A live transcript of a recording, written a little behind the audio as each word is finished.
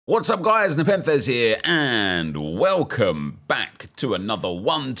What's up guys, NepentheZ here, and welcome back to another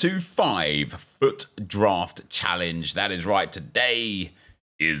 125 FUT draft challenge. That is right, today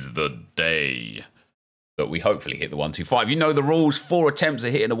is the day that we hopefully hit the 125. You know the rules, 4 attempts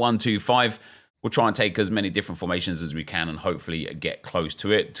at hitting a 125. We'll try and take as many different formations as we can and hopefully get close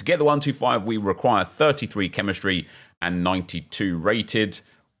to it. To get the 125, we require 33 chemistry and 92 rated,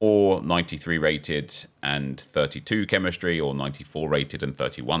 or 93 rated and 32 chemistry, or 94 rated and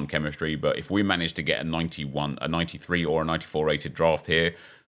 31 chemistry. But if we manage to get a 91, a 93 or a 94 rated draft here,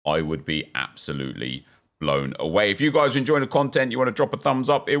 I would be absolutely blown away. If you guys are enjoying the content, you want to drop a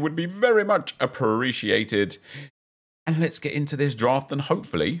thumbs up, it would be very much appreciated. And let's get into this draft, and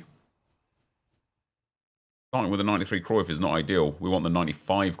hopefully starting with a 93 Cruyff is not ideal. We want the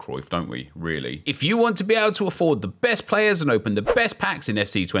 95 Cruyff, don't we, really? If you want to be able to afford the best players and open the best packs in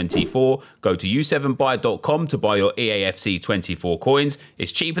FC24, go to u7buy.com to buy your EAFC 24 coins.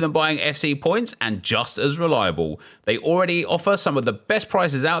 It's cheaper than buying FC points and just as reliable. They already offer some of the best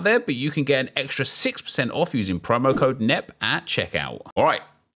prices out there, but you can get an extra 6% off using promo code NEP at checkout. All right,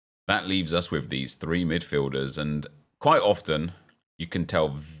 that leaves us with these 3 midfielders, and quite often you can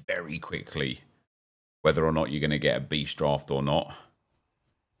tell very quickly whether or not you're going to get a beast draft or not.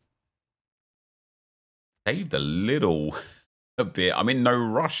 Saved a little bit. I'm in no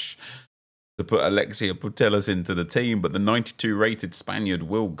rush to put Alexia Putellas into the team, but the 92 rated Spaniard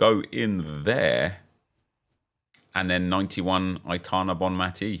will go in there. And then 91 Aitana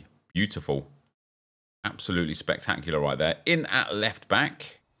Bonmati. Beautiful. Absolutely spectacular right there. In at left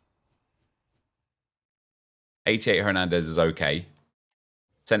back. 88 Hernandez is okay.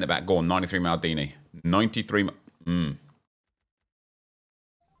 Centre back, go on, 93 Maldini. 93. All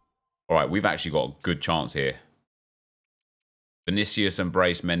right, we've actually got a good chance here. Vinicius and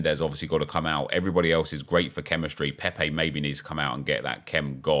Brace Mendes obviously got to come out. Everybody else is great for chemistry. Pepe maybe needs to come out and get that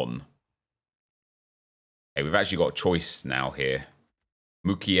chem gone. Okay, we've actually got a choice now here.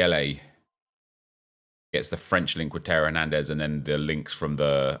 Mukiele gets the French link with Teo Hernandez and then the links from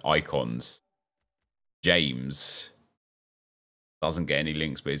the icons. James doesn't get any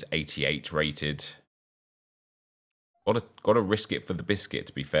links, but is 88 rated. Got to risk it for the biscuit,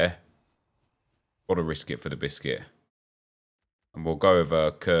 to be fair. Got to risk it for the biscuit. And we'll go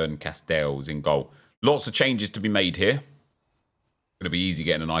over Kern Castells in goal. Lots of changes to be made here. Going to be easy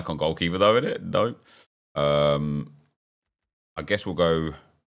getting an icon goalkeeper, though, isn't it? No. I guess we'll go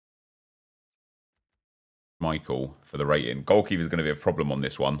Michael for the rating. Goalkeeper is going to be a problem on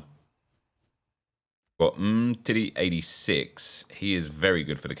this one. But Tiddy 86, he is very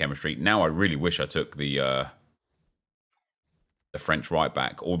good for the chemistry. Now I really wish I took the French right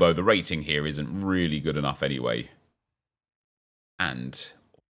back, although the rating here isn't really good enough anyway. And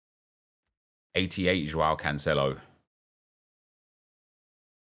 88 Joao Cancelo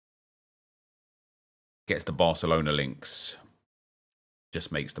gets the Barcelona links.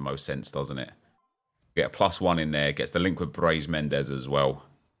 Just makes the most sense, doesn't it? Get a +1 in there, gets the link with Brace Mendes as well.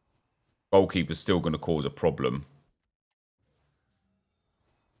 Goalkeeper's still going to cause a problem.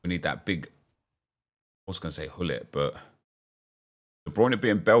 We need that big... I was going to say Hullet, but De Bruyne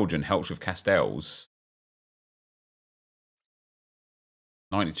being Belgian helps with Castells.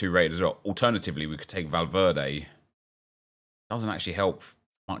 92 rated as well. Alternatively, we could take Valverde. Doesn't actually help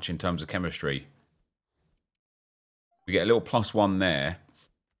much in terms of chemistry. We get a little +1 there.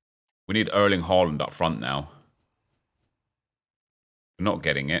 We need Erling Haaland up front now. We're not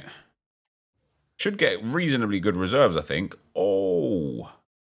getting it. Should get reasonably good reserves, I think. Oh.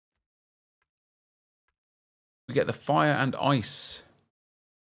 We get the fire and ice.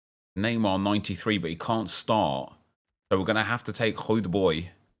 Neymar 93, but he can't start. So we're going to have to take Hoydeboy,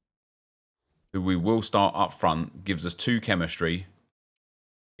 who we will start up front. Gives us 2 chemistry.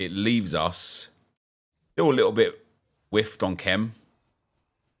 It leaves us still a little bit whiffed on chem,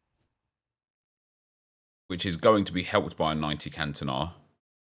 which is going to be helped by a 90 Cantona.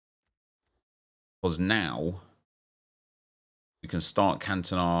 Because now we can start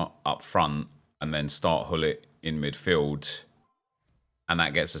Cantona up front and then start Hullet in midfield. And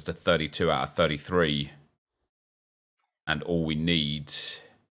that gets us to 32 out of 33. And all we need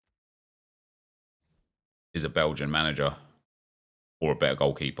is a Belgian manager or a better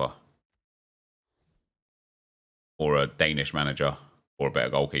goalkeeper. Or a Danish manager or a better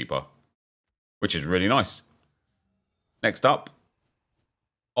goalkeeper. Which is really nice. Next up.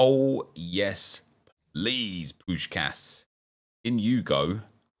 Oh, yes. Please, Pushkas. In you go.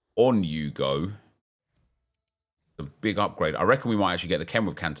 On you go. The big upgrade. I reckon we might actually get the chem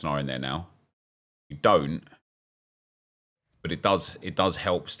with Cantona in there now. We don't. But it does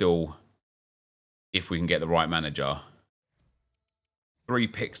help still if we can get the right manager. 3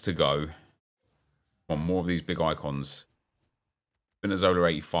 picks to go. On more of these big icons. Spinazzola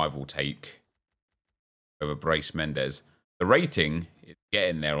 85 will take over Brace Mendes. The rating is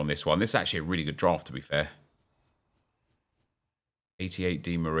getting there on this one. This is actually a really good draft, to be fair. 88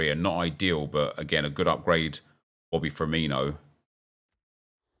 Di Maria, not ideal, but again, a good upgrade. Bobby Firmino.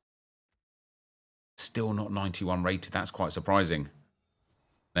 Still not 91 rated. That's quite surprising.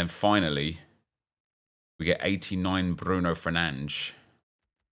 Then finally, we get 89 Bruno Fernandes.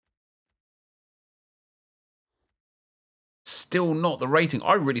 Still not the rating.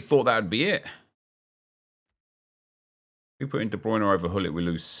 I really thought that would be it. We put in De Bruyne over Hullet, we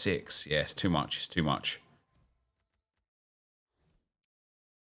lose 6. Yeah, it's too much. It's too much.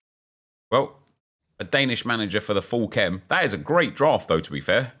 Well, a Danish manager for the full chem. That is a great draft, though, to be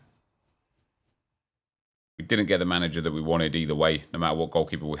fair. We didn't get the manager that we wanted either way, no matter what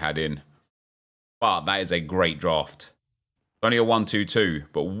goalkeeper we had in. But that is a great draft. Only a 1-2-2,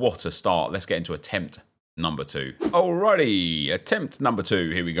 but what a start. Let's get into attempt number 2. Alrighty, attempt number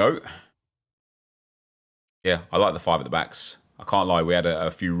 2. Here we go. Yeah, I like the 5 at the backs. I can't lie, we had a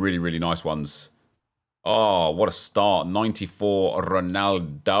few really, really nice ones. Oh, what a start. 94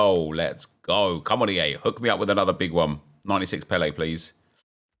 Ronaldo. Let's go. Come on, EA. Hook me up with another big one. 96 Pele, please.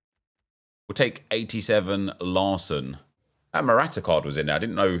 We'll take 87 Larson. That Morata card was in there. I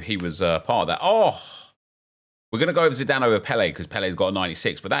didn't know he was part of that. Oh, we're going to go over Zidane over Pele because Pele's got a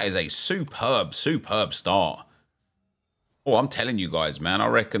 96. But that is a superb, superb start. Oh, I'm telling you guys, man. I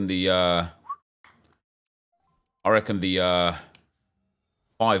reckon the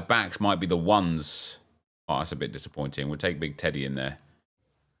 5 backs might be the ones. Oh, that's a bit disappointing. We'll take Big Teddy in there.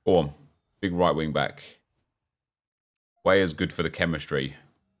 Go on. Big right wing back. Way is good for the chemistry.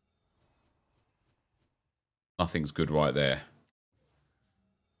 Nothing's good right there.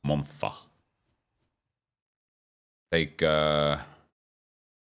 Monfa. Take Dragius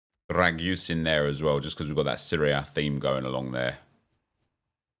in there as well, just because we've got that Syria theme going along there.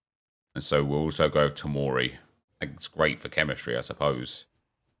 And so we'll also go Tomori. It's great for chemistry, I suppose.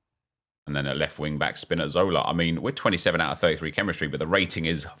 And then a left wing back, Spinazzola. I mean, we're 27 out of 33 chemistry, but the rating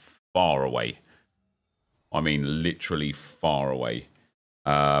is far away. I mean, literally far away.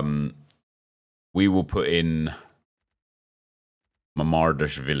 We will put in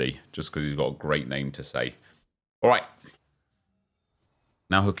Mamardashvili, just because he's got a great name to say. All right.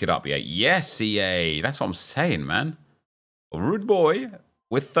 Now hook it up, EA. Yes, EA. That's what I'm saying, man. A rude boy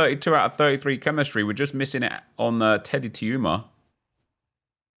with 32 out of 33 chemistry. We're just missing it on Teddy Tiuma.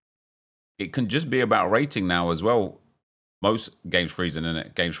 It can just be about rating now as well. Most games freezing,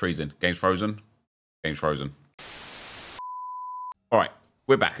 innit? Games freezing. Games frozen. Games frozen. All right.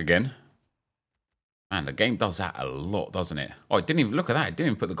 We're back again. Man, the game does that a lot, doesn't it? Oh, it didn't even look at that. It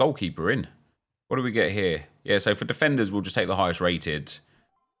didn't even put the goalkeeper in. What do we get here? Yeah, so for defenders, we'll just take the highest rated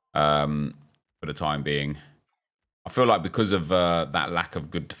for the time being. I feel like because of that lack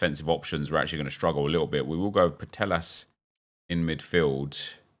of good defensive options, we're actually going to struggle a little bit. We will go Patelas in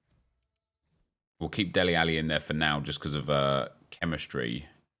midfield. We'll keep Dele Alli in there for now just because of chemistry.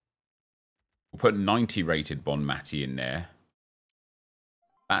 We'll put 90 rated Bon Mati in there.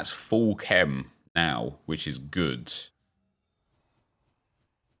 That's full chem now, which is good.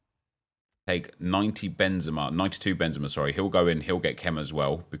 Take 90 Benzema, 92 Benzema, sorry. He'll go in, he'll get chem as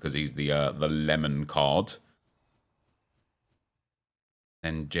well because he's the lemon card.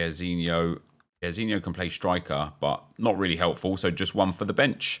 And Jairzinho can play striker, but not really helpful, so just one for the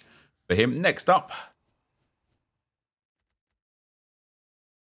bench for him. Next up.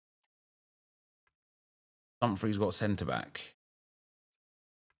 Dumfries got centre-back.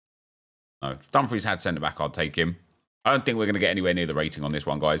 No, if Dumfries had centre-back, I'll take him. I don't think we're going to get anywhere near the rating on this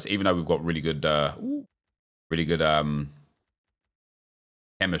one, guys. Even though we've got really good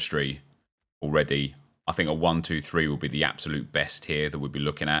chemistry already. I think a 1-2-3 will be the absolute best here that we'll be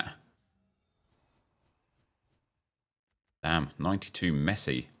looking at. Damn, 92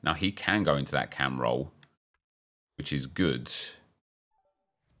 Messi. Now, he can go into that cam role, which is good.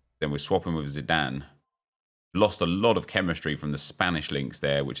 Then we're swapping with Zidane. Lost a lot of chemistry from the Spanish links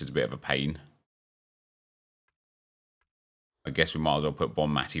there, which is a bit of a pain. I guess we might as well put Bon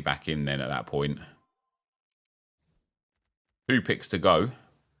Mati back in then at that point. 2 picks to go.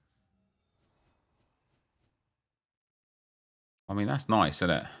 I mean, that's nice,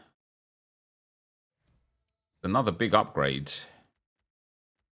 isn't it? Another big upgrade.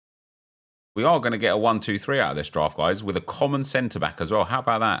 We are going to get a 1-2-3 out of this draft, guys, with a common centre-back as well. How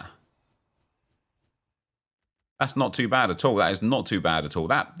about that? That's not too bad at all. That is not too bad at all.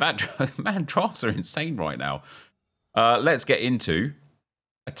 That man, drafts are insane right now. Let's get into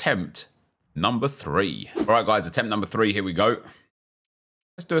attempt number 3. All right, guys, attempt number 3. Here we go.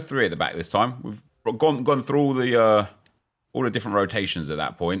 Let's do a 3 at the back this time. We've gone through all the different rotations at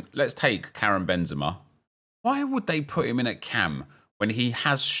that point. Let's take Karim Benzema. Why would they put him in at cam when he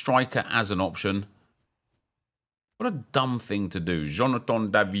has striker as an option? What a dumb thing to do.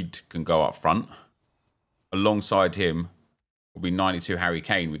 Jonathan David can go up front. Alongside him will be 92 Harry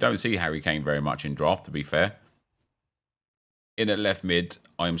Kane. We don't see Harry Kane very much in draft, to be fair. In at left mid,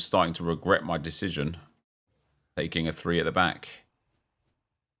 I am starting to regret my decision. Taking a 3 at the back.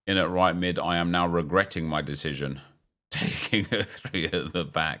 In at right mid, I am now regretting my decision. Taking a 3 at the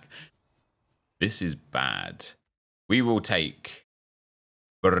back. This is bad. We will take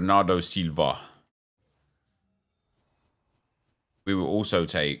Bernardo Silva. We will also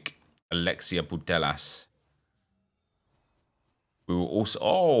take Alexia Putellas. We will also...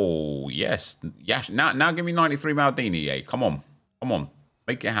 Oh, yes. Yes. Now give me 93 Maldini, eh? Come on. Come on.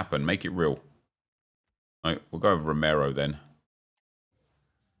 Make it happen. Make it real. All right, we'll go with Romero then.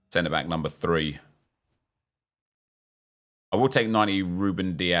 Centre-back number 3. I will take 90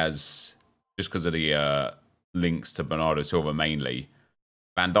 Ruben Diaz just because of the links to Bernardo Silva mainly.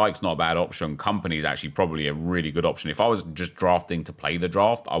 Van Dijk's not a bad option. Kompany is actually probably a really good option. If I was just drafting to play the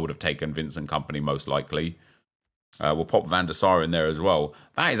draft, I would have taken Vincent Kompany most likely. We'll pop Van der Sar in there as well.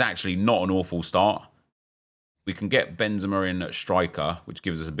 That is actually not an awful start. We can get Benzema in at striker, which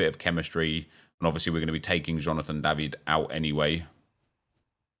gives us a bit of chemistry. And obviously we're going to be taking Jonathan David out anyway.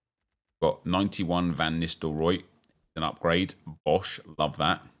 Got 91 Van Nistelrooy. An upgrade. Bosch. Love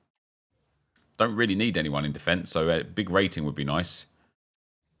that. Don't really need anyone in defence, so a big rating would be nice.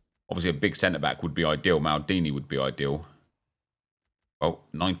 Obviously, a big centre-back would be ideal. Maldini would be ideal. Well,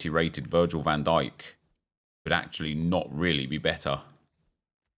 90 rated Virgil van Dijk could actually not really be better.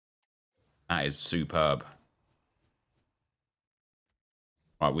 That is superb.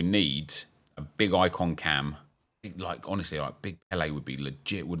 Right, we need a big icon cam. Like, honestly, like big Pele would be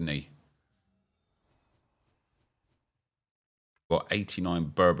legit, wouldn't he? Got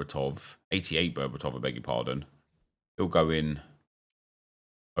 89 Berbatov. 88 Berbatov, I beg your pardon. He'll go in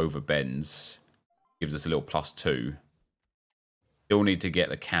over Benz. Gives us a little +2. Still need to get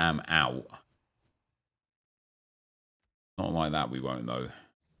the cam out. Not like that, we won't though.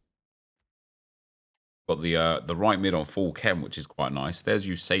 Got the right mid on full chem, which is quite nice. There's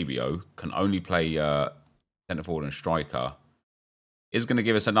Eusebio. Can only play centre forward and striker. Is going to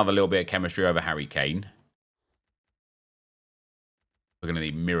give us another little bit of chemistry over Harry Kane. We're going to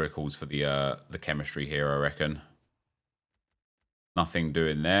need miracles for the chemistry here, I reckon. Nothing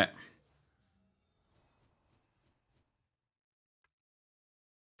doing there.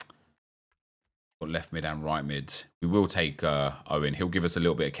 Got left mid and right mid. We will take Owen. He'll give us a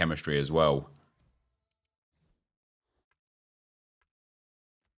little bit of chemistry as well.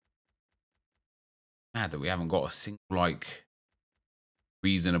 Mad that we haven't got a single, like,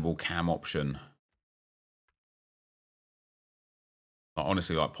 reasonable cam option. Like,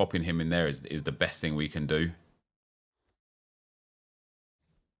 honestly, like, popping him in there is the best thing we can do.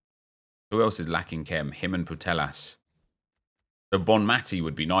 Who else is lacking chem? Him and Putellas. So Bonmati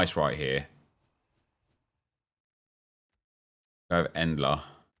would be nice right here. Go have Endler.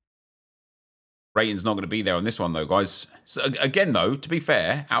 Rating's not going to be there on this one, though, guys. So, again, though, to be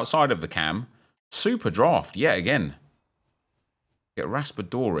fair, outside of the cam, super draft, yet again. Get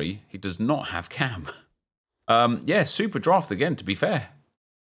Raspadori. He does not have cam. Yeah, super draft again, to be fair.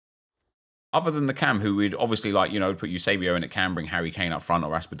 Other than the cam, who would obviously, like, you know, put Eusebio in at cam, bring Harry Kane up front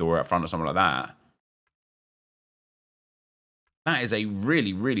or Raspadori up front or something like that. That is a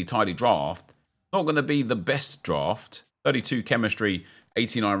really, really tidy draft. Not going to be the best draft. 32 chemistry,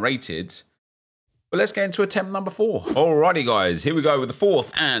 89 rated. But let's get into attempt number 4. Alrighty, guys. Here we go with the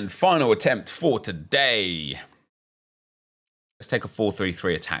 4th and final attempt for today. Let's take a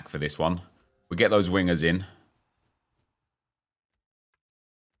 4-3-3 attack for this one. We'll get those wingers in.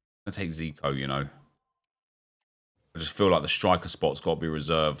 I'm going to take Zico, you know. I just feel like the striker spot's got to be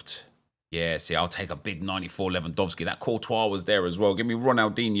reserved. Yeah, see, I'll take a big 94 Lewandowski. That Courtois was there as well. Give me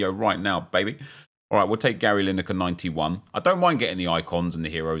Ronaldinho right now, baby. All right, we'll take Gary Lineker 91. I don't mind getting the icons and the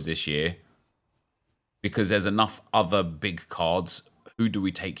heroes this year because there's enough other big cards. Who do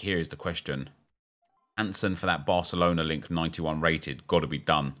we take here is the question. Hansen for that Barcelona link, 91 rated. Got to be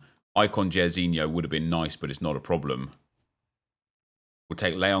done. Icon Jairzinho would have been nice, but it's not a problem. We'll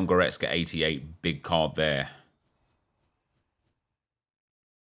take Leon Goretzka, 88. Big card there.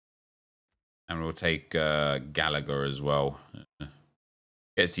 And we'll take Gallagher as well.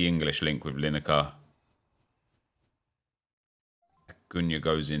 Gets the English link with Lineker. Gunya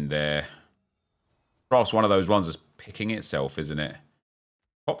goes in there. Draft's one of those ones that's picking itself, isn't it?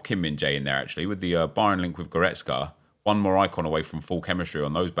 Pop Kim Min Jae in there, actually, with the Bayern link with Goretzka. one more icon away from full chemistry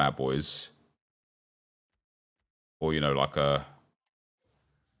on those bad boys. Or, you know, like a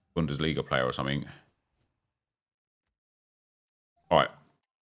Bundesliga player or something. All right.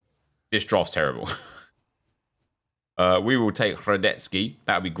 This draft's terrible. We will take Radetzky.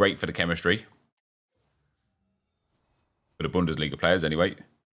 That would be great for the chemistry. For the Bundesliga players, anyway.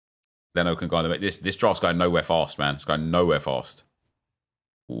 Leno can go on the... This draft's going nowhere fast, man. It's going nowhere fast.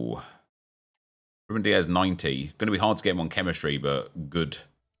 Ooh. Ruben Diaz, 90. Going to be hard to get him on chemistry, but good.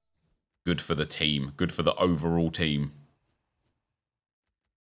 Good for the team. Good for the overall team.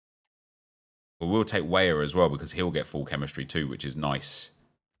 But we'll take Weyer as well, because he'll get full chemistry too, which is nice.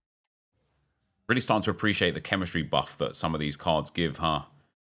 Really starting to appreciate the chemistry buff that some of these cards give, huh?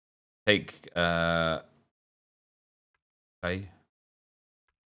 Take... okay.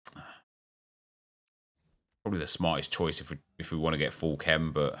 Probably the smartest choice if we want to get full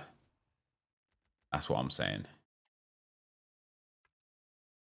chem, but that's what I'm saying.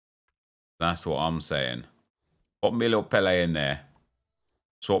 That's what I'm saying. Put me a little Pele in there.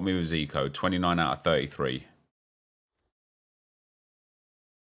 Swap me with Zico. 29 out of 33.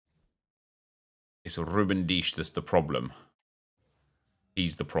 It's Ruben Dias that's the problem.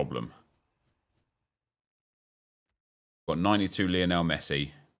 He's the problem. Got 92 Lionel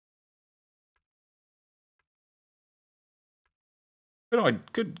Messi.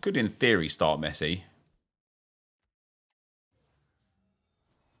 Good in theory start Messi.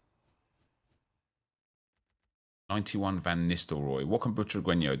 '91 Van Nistelrooy. What can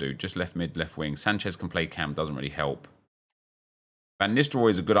Butragueño do? Just left mid, left wing. Sanchez can play cam. Doesn't really help. Van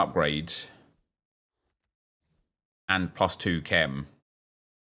Nistelrooy is a good upgrade. And +2 chem.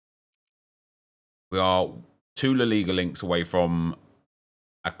 We are 2 La Liga links away from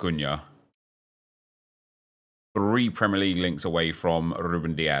Acuna. 3 Premier League links away from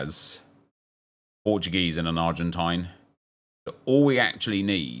Ruben Dias. Portuguese and an Argentine. So all we actually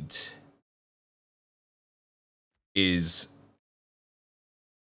need is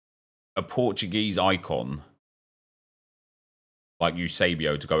a Portuguese icon like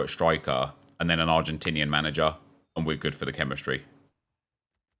Eusebio to go at striker, and then an Argentinian manager, and we're good for the chemistry.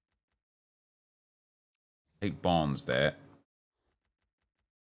 Take Barnes there.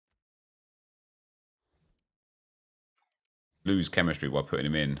 Lose chemistry by putting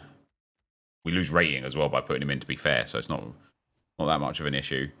him in. We lose rating as well by putting him in, to be fair, so it's not that much of an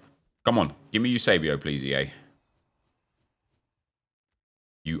issue. Come on, give me Eusebio, please, EA.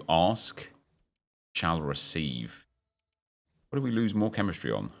 You ask, shall receive. What do we lose more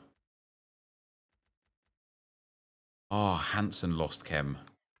chemistry on? Oh, Hansen lost chem.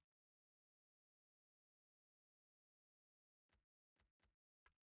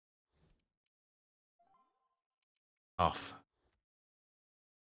 Tough.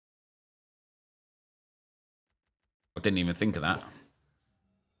 I didn't even think of that.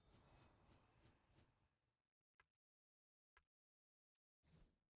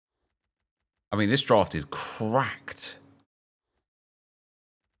 I mean, this draft is cracked.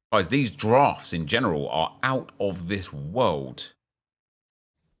 Guys, these drafts in general are out of this world.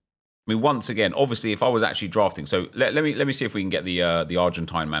 I mean, once again, obviously, if I was actually drafting, so let me see if we can get the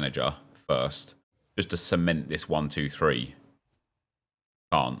Argentine manager first, just to cement this 1, 2, 3.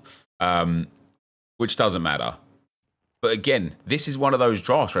 Can't, which doesn't matter. But again, this is one of those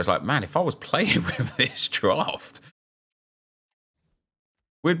drafts where it's like, man, if I was playing with this draft,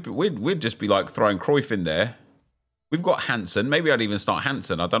 we'd just be like throwing Cruyff in there. We've got Hansen. Maybe I'd even start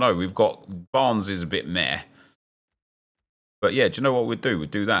Hansen. I don't know. We've got Barnes is a bit meh. But yeah, do you know what we'd do?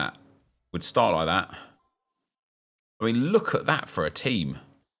 We'd do that. We'd start like that. I mean, look at that for a team.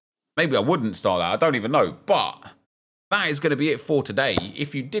 Maybe I wouldn't start that. I don't even know. But that is going to be it for today.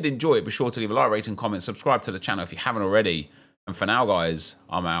 If you did enjoy it, be sure to leave a like, rate, and comment. Subscribe to the channel if you haven't already. And for now, guys,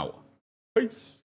 I'm out. Peace.